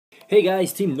Hey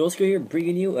guys, TeamNoSkill here,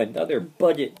 bringing you another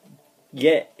budget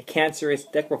yet cancerous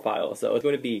deck profile. So it's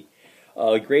going to be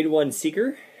grade 1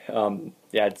 Seeker,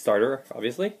 it's starter,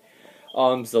 obviously.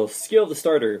 So skill of the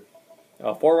starter,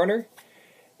 Forerunner,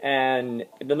 and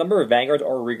the number of Vanguards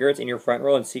or Regards in your front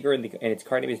row and Seeker and its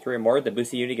card name is 3 or more, the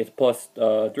boosted unit gets plus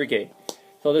 3k.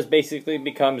 So this basically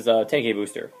becomes a 10k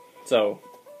booster. So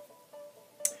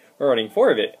we're running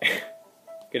 4 of it,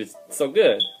 because it's so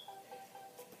good.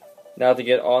 Now to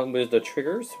get on with the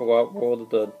triggers, what will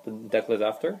the deck list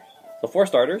after. So 4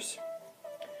 starters,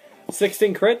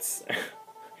 16 crits.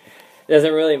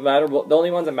 Doesn't really matter. Well, the only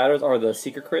ones that matters are the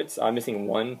Seeker crits. I'm missing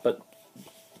 1, but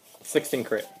 16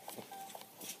 crit.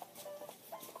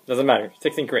 Doesn't matter.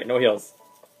 16 crit, no heals.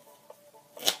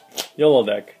 YOLO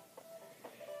deck.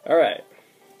 Alright.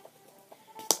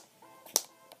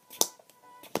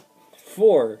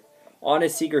 4.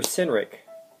 Honest Seeker Sinric.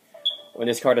 When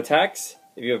this card attacks,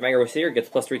 if you have Vanguard with Seeker, it gets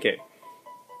plus 3k.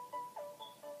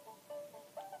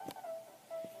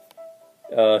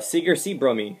 Seeker Sea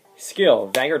Brummy.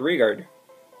 Skill, Vanguard Regard.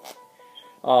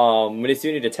 When this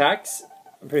unit attacks,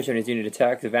 I'm pretty sure when this unit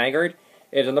attacks, the Vanguard,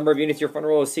 if the number of units your front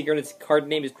row is Seeker and its card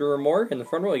name is 3 or more, in the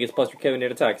front row it gets plus 3k when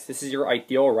it attacks. This is your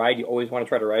ideal ride, you always want to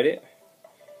try to ride it.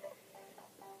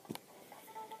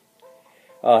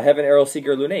 Heaven Arrow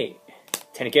Seeker Lunate.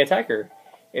 10k attacker.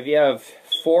 If you have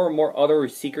 4 or more other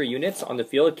Seeker units on the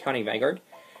field, counting Vanguard,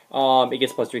 it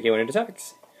gets plus 3k when it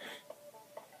attacks.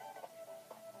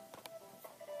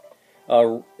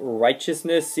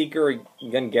 Righteousness Seeker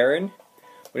Gungarin.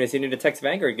 When this unit attacks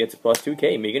Vanguard, it gets plus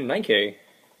 2k, making it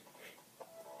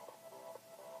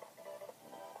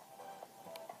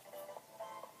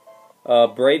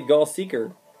 9k. Brave Gull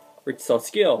Seeker. So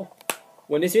skill.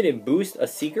 When this unit boosts a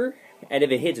Seeker, and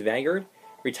if it hits Vanguard,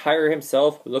 retire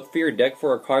himself, look for your deck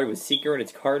for a card with Seeker and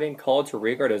its card name called to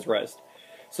Regard as rest.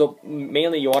 So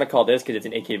mainly you want to call this because it's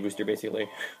an 8k booster basically.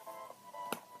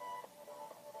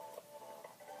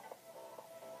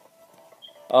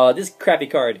 This crappy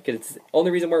card, because it's the only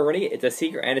reason we're running it, it's a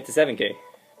Seeker and it's a 7k.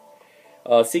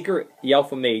 Seeker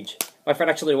Yalpha Mage. My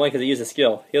friend actually won because he used a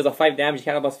skill. He has a 5 damage,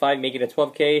 counter plus 5, making it a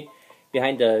 12k,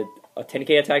 behind a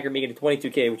 10k attacker, making it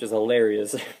 22k, which is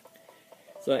hilarious.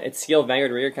 So its skill,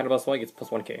 Vanguard Rear, counter plus 1, gets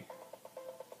plus 1k.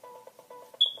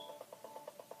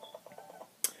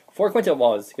 4 Quintet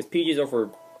Walls, because PGs are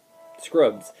for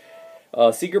scrubs.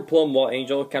 Seeker Plum Wall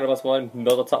Angel, counter plus 1,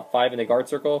 build a top 5 in the guard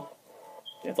circle.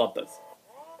 That's all it does.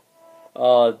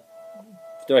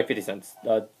 They're like 50 cents.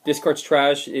 This card's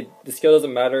trash. The skill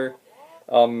doesn't matter.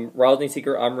 Rousing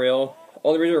Seeker Unreal.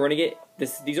 Only reason we're running it,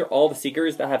 these are all the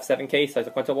Seekers that have 7k, size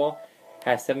of Quintet Wall.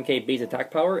 Has 7k base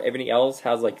attack power. Everything else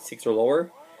has like 6 or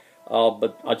lower.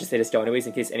 But I'll just say the skill anyways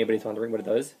in case anybody's wondering what it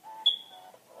does.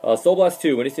 Soul Blast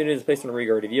 2. When this unit is placed on a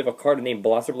Regard, if you have a card named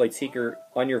Blaster Blade Seeker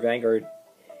on your Vanguard,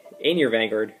 maybe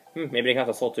they count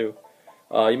as Soul 2.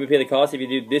 You may pay the cost. If you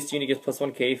do, this unit gets plus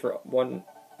 1k for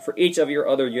each of your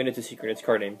other units to Seeker in its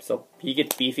card name. So he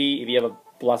gets beefy if you have a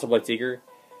Blaster Blade Seeker.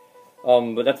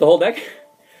 But that's the whole deck.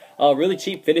 Really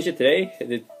cheap. Finish it today.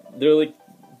 It literally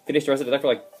finished the rest of the deck for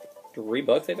like $3,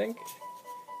 I think.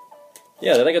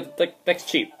 Yeah, deck's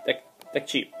cheap. Deck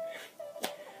cheap.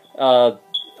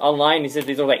 Online, he said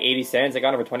these are like 80 cents. I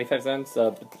got them for 25 cents.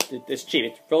 It's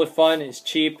cheap. It's really fun. It's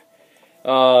cheap.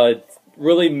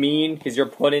 Really mean because your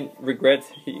opponent regrets.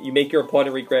 You make your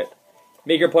opponent regret.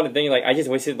 Make your opponent think like, I just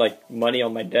wasted like money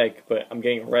on my deck, but I'm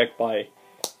getting wrecked by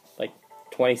like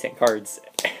 20-cent cards.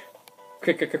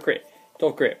 Crit.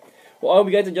 12 crit. Well, I hope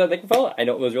you guys enjoyed the deck profile. I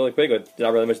know it was really quick, but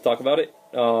not really much to talk about it.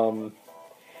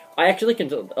 I actually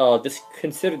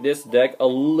consider this deck a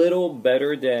little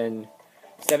better than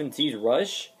 7C's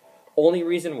Rush. Only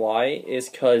reason why is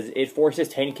because it forces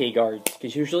 10k guards.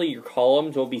 Because usually your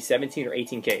columns will be 17 or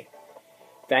 18k.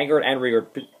 Vanguard and Regard,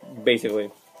 basically.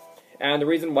 And the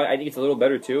reason why I think it's a little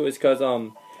better too is because,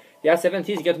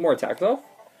 7C's get more attacks off.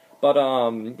 But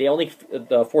they only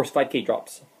force 5k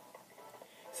drops.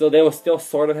 So they will still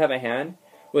sort of have a hand.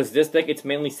 With this deck, it's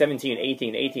mainly 17,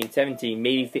 18, 18, 17,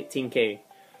 maybe 15k.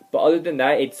 But other than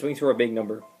that, it swings for a big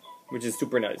number, which is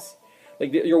super nice.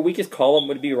 Like, your weakest column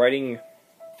would be writing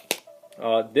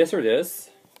this or this.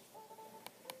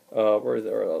 Where is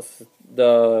it? Where else?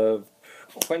 The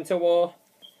Quintet Wall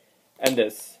and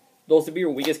this. Those would be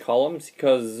your weakest columns,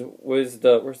 because where's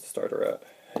the starter at?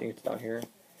 I think it's down here.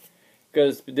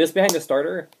 Because this behind the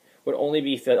starter would only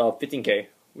be 15k.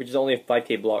 Which is only a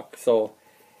 5k block, so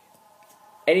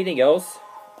anything else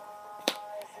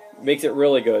makes it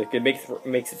really good. It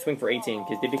makes it swing for 18,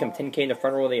 because they become 10k in the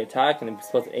front row when they attack, and then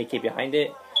plus 8k behind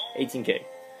it, 18k.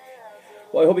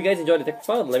 Well, I hope you guys enjoyed the deck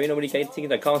profile. Let me know what you guys think in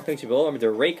the comment section below. Remember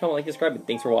to rate, comment, like, subscribe, and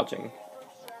thanks for watching.